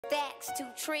Stacks to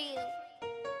trill.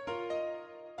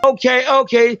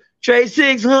 Okay. Trade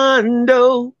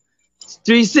 600,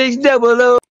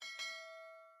 3600.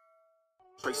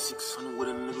 Trade 600 with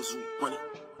a niggas who run it.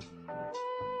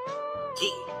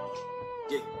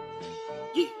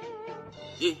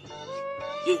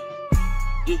 Yeah.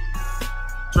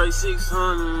 Trade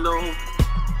 600,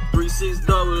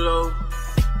 3600.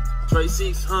 Trade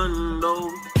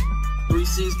 600,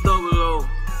 3600.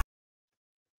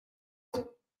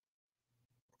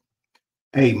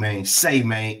 Hey man,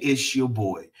 it's your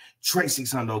boy Trey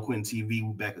 600 Quentin TV.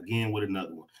 We're back again with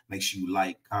another one. Make sure you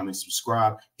like, comment,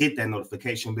 subscribe, hit that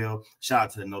notification bell. Shout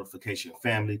out to the notification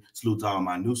family. Salute to all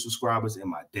my new subscribers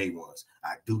and my day ones.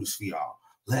 I do this for y'all.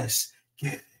 Let's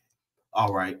get it.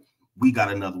 All right, we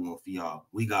got another one for y'all.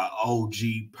 We got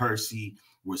OG PERCY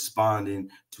responding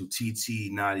to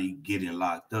TTE NOTTI getting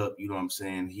locked up. You know what I'm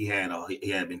saying? He had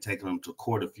been taking him to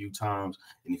court a few times.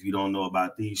 And if you don't know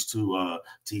about these two,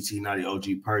 TTE NOTTI,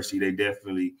 OG PERCY, they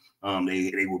definitely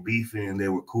they were beefing and they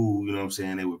were cool. You know what I'm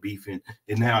saying? They were beefing,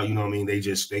 and now you know what I mean.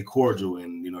 They cordial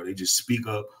and you know they just speak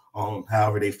up on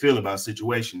however they feel about the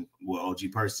situation. Well, OG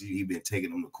PERCY, he been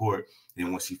taking him to court,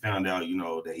 and once he found out, you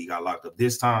know, that he got locked up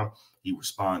this time, he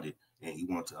responded and he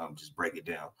wanted to just break it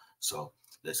down. So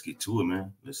let's get to it,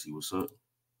 man. Let's see what's up.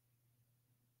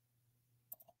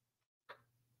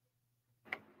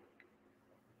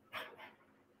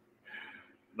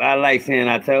 But I like saying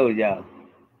I told y'all.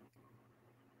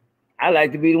 I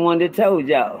like to be the one that told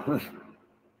y'all.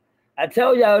 I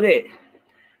told y'all that.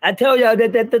 I told y'all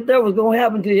that was going to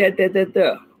happen to you at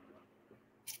that.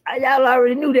 Y'all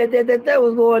already knew that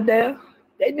was going down.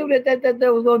 They knew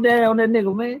that was going down on that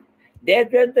nigga, man.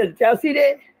 That. Y'all see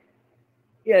that?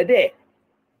 Yeah, that.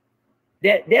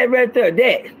 That right there,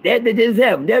 that just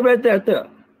happened. That right there.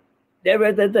 That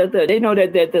right there. They know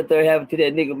that happened to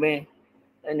that nigga, man.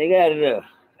 That nigga out of there.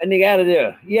 That nigga out of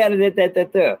there. He out of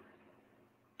that.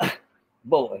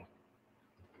 Boy.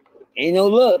 Ain't no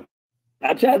luck.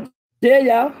 I try to tell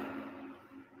y'all.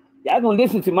 Y'all gonna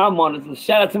listen to my monitor.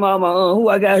 Shout out to my who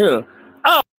I got here.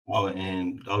 Oh,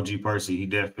 and OG PERCY, he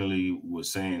definitely was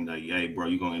saying that, hey, bro,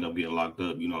 you're gonna end up getting locked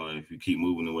up. You know, if you keep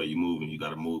moving the way you're moving, you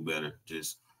gotta move better.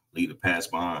 Just leave the past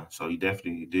behind. So he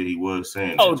definitely did. He was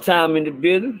saying that. Time in the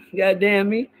building. Goddamn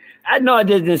me. I know I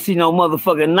just didn't see no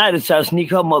motherfucking Nida try to sneak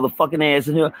her motherfucking ass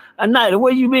in here. Nida,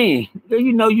 where you been? Girl,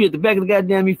 you know you at the back of the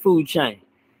goddamn me food chain.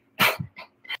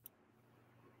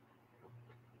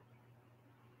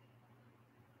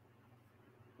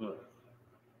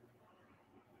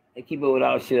 They keep up with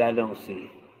all shit I don't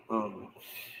see.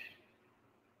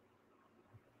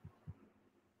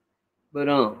 But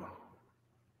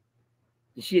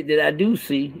the shit that I do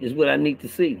see is what I need to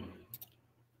see.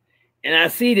 And I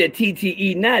see that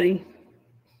TTE NOTTI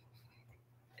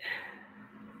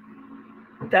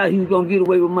thought he was gonna get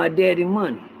away with my daddy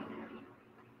money.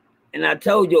 And I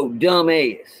told your dumb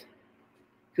ass,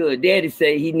 cause daddy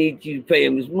said he needs you to pay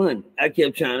him his money. I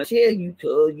kept trying to tell you,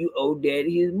 cause you owe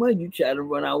daddy his money. You try to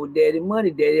run out with daddy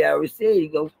money. Daddy already said he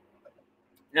goes.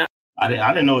 I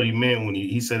didn't know what he meant when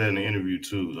he said that in the interview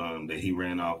too, that he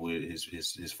ran off with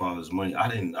his father's money. I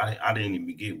didn't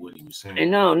even get what he was saying. And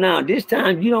no, this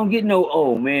time you don't get no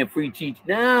old man free teach.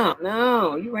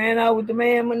 No, you ran out with the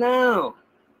man, but no.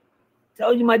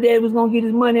 Told you my dad was gonna get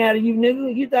his money out of you,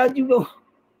 nigga. You thought you go.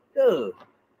 I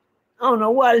don't know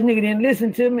why this nigga didn't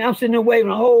listen to me. I'm sitting there waving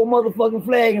a whole motherfucking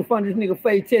flag in front of this nigga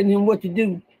face, telling him what to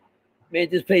do. Man,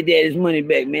 just pay daddy's money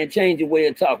back, man. Change your way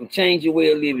of talking. Change your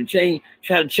way of living. Try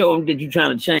to show him that you're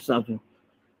trying to change something.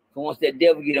 So once that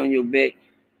devil get on your back,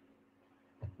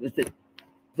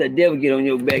 that devil get on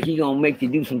your back, he gonna make you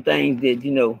do some things that,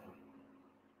 you know,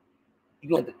 you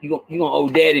gonna owe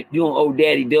daddy, you gonna owe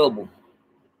daddy double.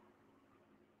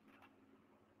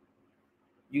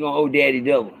 You gonna owe daddy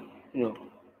double, you know.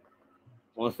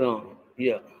 Once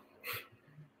yeah.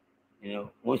 You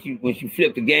know, once you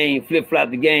flip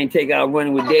flop the game, take out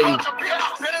running with daddy.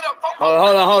 Hold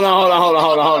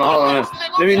on.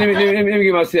 Let me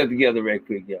get myself together right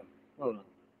quick, y'all. Hold on.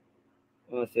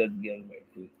 Get myself together right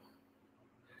quick.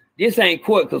 This ain't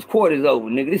court, because court is over,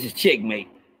 nigga. This is checkmate.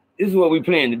 This is what we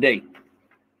playing today.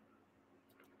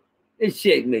 It's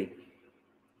checkmate.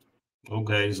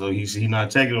 Okay, so he's not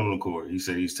taking him to court. He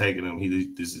said he's taking him.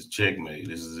 This is checkmate.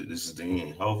 This is the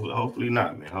end. Hopefully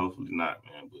not, man. Hopefully not,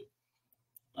 man. But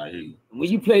I hear you. When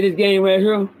you play this game right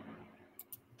here,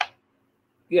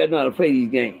 you gotta know how to play these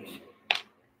games.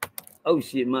 Oh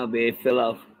shit, my bad, fell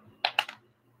off.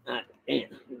 Damn,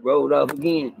 rolled off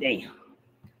again. Damn.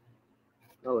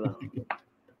 Hold on.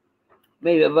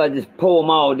 Maybe if I just pull them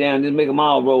all down, just make them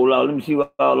all roll off. Let me see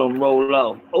what all of them roll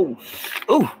off.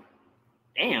 Oh,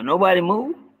 damn, nobody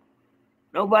moved.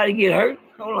 Nobody get hurt.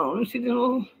 Hold on, let me see this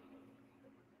one.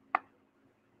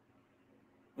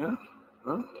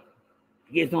 Huh?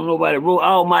 Guess don't nobody roll.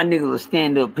 All my niggas are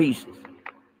stand-up pieces.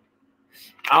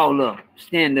 All of them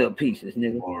stand-up pieces,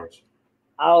 nigga.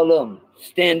 All of them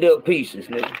stand-up pieces,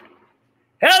 nigga.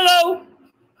 Hello.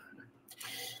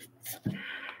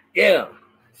 Yeah.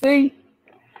 See?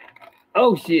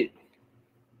 Oh shit.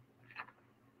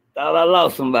 Thought I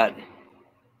lost somebody.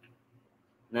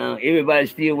 Now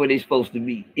everybody's still where they supposed to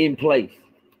be, in place.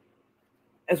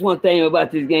 That's one thing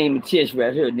about this game of chess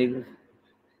right here, niggas.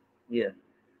 Yeah.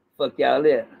 Fuck y'all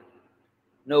there.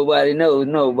 Nobody knows,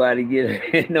 nobody get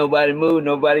it. Nobody move,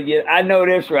 nobody get it. I know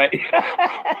that's right.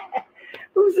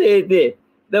 Who said that?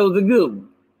 That was a good one.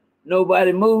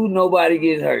 Nobody move, nobody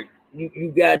gets hurt.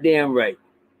 You goddamn right.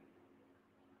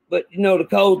 But you know the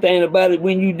cold thing about it,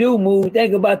 when you do move,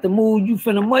 think about the move you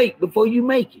finna make before you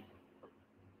make it.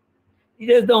 You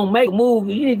just don't make a move.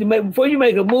 You need to make before you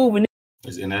make a move. And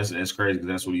that's crazy because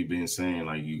that's what he's been saying.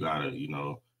 Like you gotta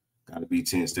be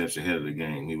 10 steps ahead of the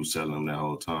game. He was telling them that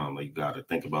whole time. Like you gotta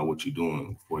think about what you're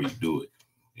doing before you do it.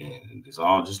 And it's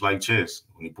all just like chess.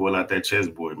 When you pull out that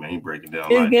chessboard, man, he breaking down.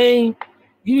 This game,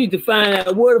 you need to find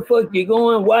out where the fuck you're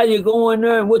going, why you're going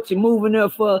there, and what you're moving there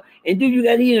for. And do you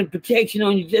got any protection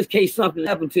on you just in case something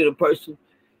happened to the person?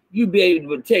 You be able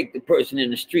to protect the person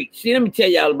in the street. See, let me tell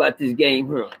y'all about this game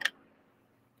here.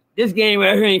 This game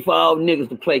right here ain't for all niggas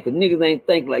to play, because niggas ain't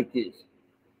think like this.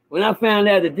 When I found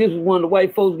out that this was one of the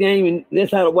white folks' game, and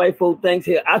that's how the white folks thinks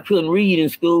here, I couldn't read in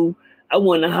school. I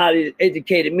wasn't a highly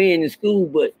educated man in school,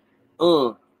 but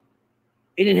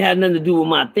it didn't have nothing to do with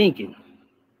my thinking.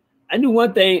 I knew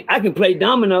one thing, I can play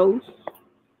dominoes.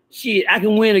 Shit, I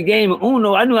can win a game of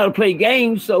Uno. I knew how to play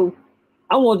games, so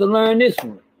I wanted to learn this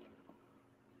one.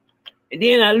 And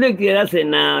then I looked at it, I said,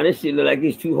 nah, this shit look like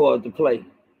it's too hard to play.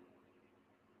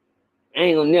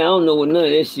 I don't know what none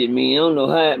of that shit mean. I don't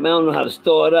know how to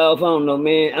start off. I don't know,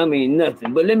 man. I mean,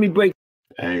 nothing. But let me break.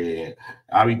 Hey,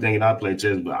 I be thinking I play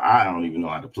chess, but I don't even know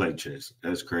how to play chess.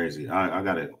 That's crazy. I'm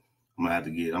gonna have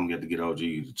to get OG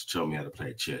to show me how to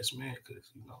play chess, man,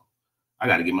 because I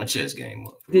gotta get my chess game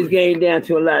up. This game down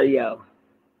to a lot of y'all.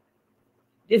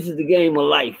 This is the game of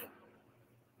life.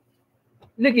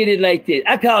 Look at it like this.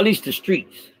 I call this the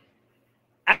streets.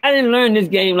 I didn't learn this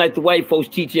game like the white folks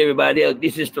teach everybody else.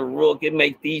 This is the rook. It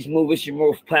makes these moves. It's your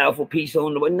most powerful piece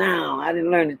on the board. No, I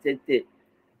didn't learn it.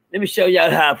 Let me show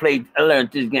y'all how I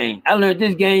learned this game. I learned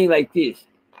this game like this.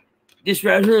 This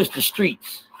right here is the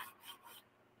streets.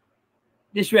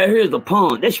 This right here is the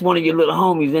pawn. That's one of your little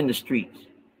homies in the streets.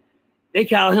 They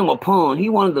call him a pawn. He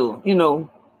one of the,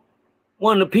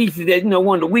 one of the pieces that,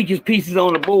 one of the weakest pieces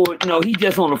on the board. He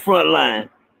just on the front line.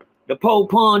 The pole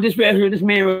pawn, this right here, this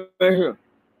man right here.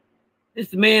 This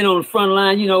the man on the front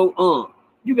line, you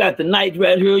got the knights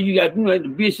right here, you got the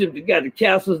bishops, you got the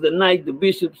castles, the knights, the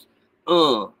bishops,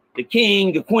 the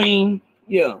king, the queen,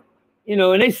 yeah.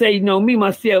 And they say, me,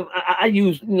 myself, I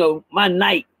use, my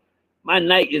knight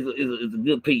is a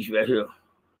good piece right here.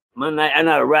 My knight, I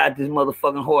know how to ride this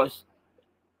motherfucking horse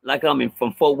like I'm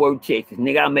from Fort Worth, Texas.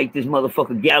 Nigga, I make this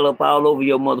motherfucker gallop all over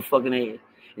your motherfucking ass.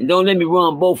 And don't let me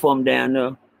run both of them down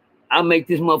there. I make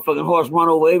this motherfucking horse run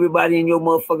over everybody in your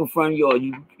motherfucking front yard.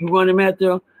 You run him out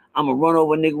there, I'm going to run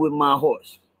over a nigga with my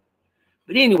horse.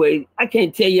 But anyway, I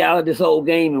can't tell y'all this whole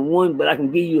game in one, but I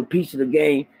can give you a piece of the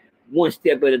game one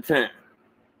step at a time.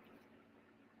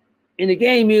 And the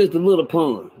game is the little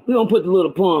pawn. We're going to put the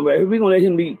little pawn right here. We're going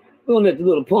to let the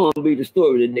little pawn be the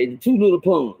story today. The two little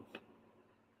pawns.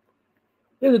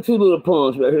 There's the two little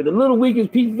pawns right here. The little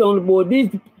weakest pieces on the board. These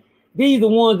are the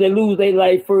ones that lose their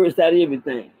life first out of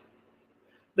everything.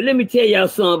 But let me tell y'all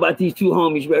something about these two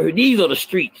homies right here. These are the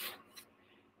streets.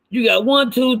 You got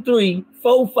 1, 2, 3,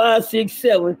 4, 5, 6,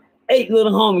 7, 8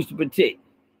 little homies to protect,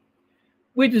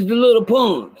 which is the little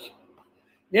pawns.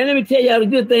 Now let me tell y'all the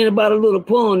good thing about a little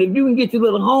pawn. If you can get your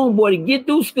little homeboy to get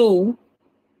through school,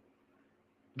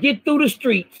 get through the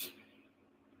streets,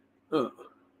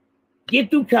 get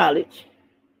through college,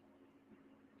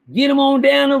 get him on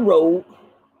down the road,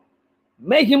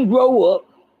 make him grow up,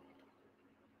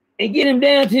 and get him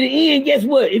down to the end, guess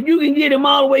what? If you can get him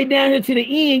all the way down here to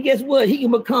the end, guess what? He can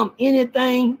become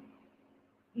anything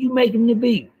you make him to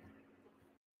be.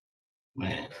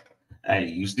 Man, hey,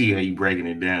 you see how you breaking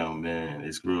it down, man.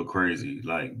 It's real crazy.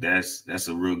 Like, that's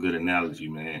a real good analogy,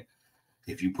 man.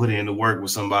 If you put in the work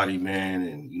with somebody, man,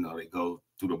 and, they go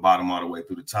through the bottom all the way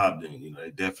through the top, then,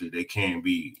 they can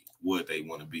be what they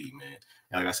want to be, man.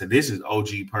 And like I said, this is OG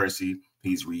Percy.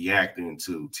 He's reacting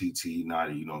to TTE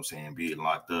NOTTI, being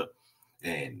locked up.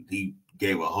 And he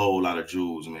gave a whole lot of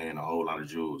jewels, man, a whole lot of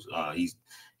jewels.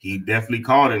 he definitely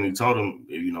called him. He told him,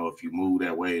 you know, if you move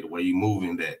that way, the way you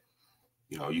moving, that,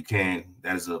 you know, you can,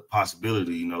 that is a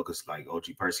possibility, you know, because like OG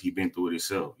Percy, he been through it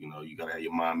himself. You know, you got to have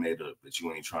your mind made up that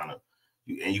you ain't trying to,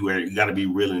 you got to be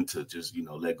willing to just, you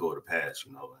know, let go of the past,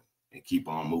 you know, and keep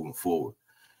on moving forward.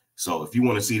 So if you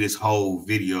want to see this whole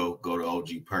video, go to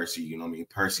OG Percy, you know what I mean?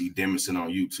 Percy Demison on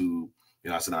YouTube. You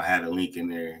know, I said I had a link in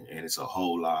there, and it's a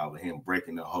whole live of him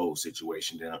breaking the whole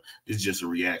situation down. This is just a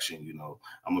reaction, you know.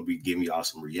 I'm going to be giving y'all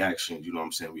some reactions, you know what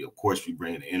I'm saying? Of course, we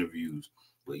bring in the interviews,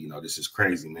 but, you know, this is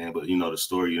crazy, man. But, you know, the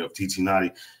story, you know, of TTE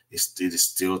NOTTI, it is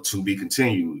still to be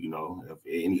continued, you know. If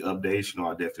any updates, you know,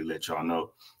 I'll definitely let y'all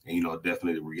know. And, you know,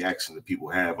 definitely the reaction that people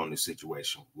have on this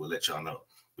situation, we'll let y'all know.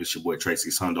 It's your boy,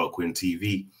 Tracy Hundo, Quentin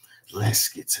TV. Let's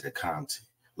get to the content.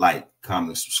 Like,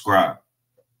 comment, subscribe.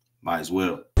 Might as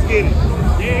well. Get it.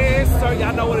 Yes, sir.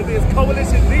 Y'all know what it is.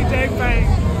 Coalition DJ Fame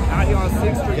out here on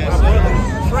 6th Street. Yes, my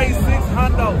brother, Trey 6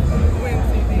 Hundo, Quentin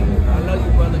TV. I love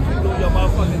you, brother. Keep doing your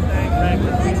motherfucking thing, man.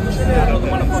 Y'all know the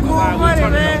motherfucking vibe.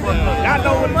 Y'all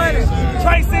know what it is.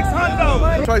 Trey 6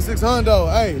 Hundo. Trey 6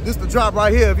 Hundo. Hey, this the drop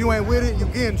right here. If you ain't with it, you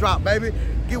getting dropped, baby.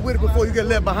 Get with it before you get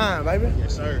left behind, baby.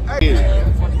 Yes, sir. Hey.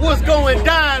 What's going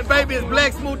down, baby? It's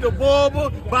Black Smooth the Barber.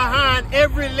 Behind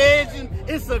every legend,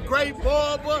 it's a great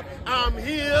barber. I'm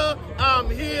here, I'm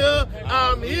here,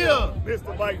 I'm here.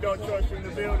 Mr. Mike Don't Trust you in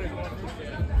the building.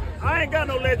 I ain't got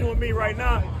no legend with me right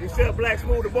now, except Black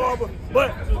Smooth the Barber,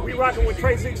 but we rocking with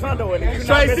Trey 6 Hundo.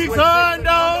 Trey 6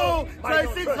 Hundo! Trey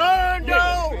 6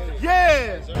 Hundo!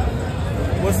 Yeah!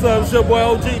 What's up? It's your boy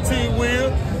OG T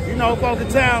Will. You know, Funky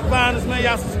Town Finest, man.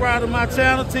 Y'all subscribe to my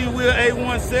channel, T Will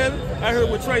 817. I heard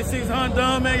with Trey 6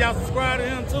 Hundo, man. Y'all subscribe to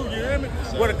him too, you hear me?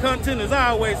 Where the content is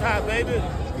always hot, baby.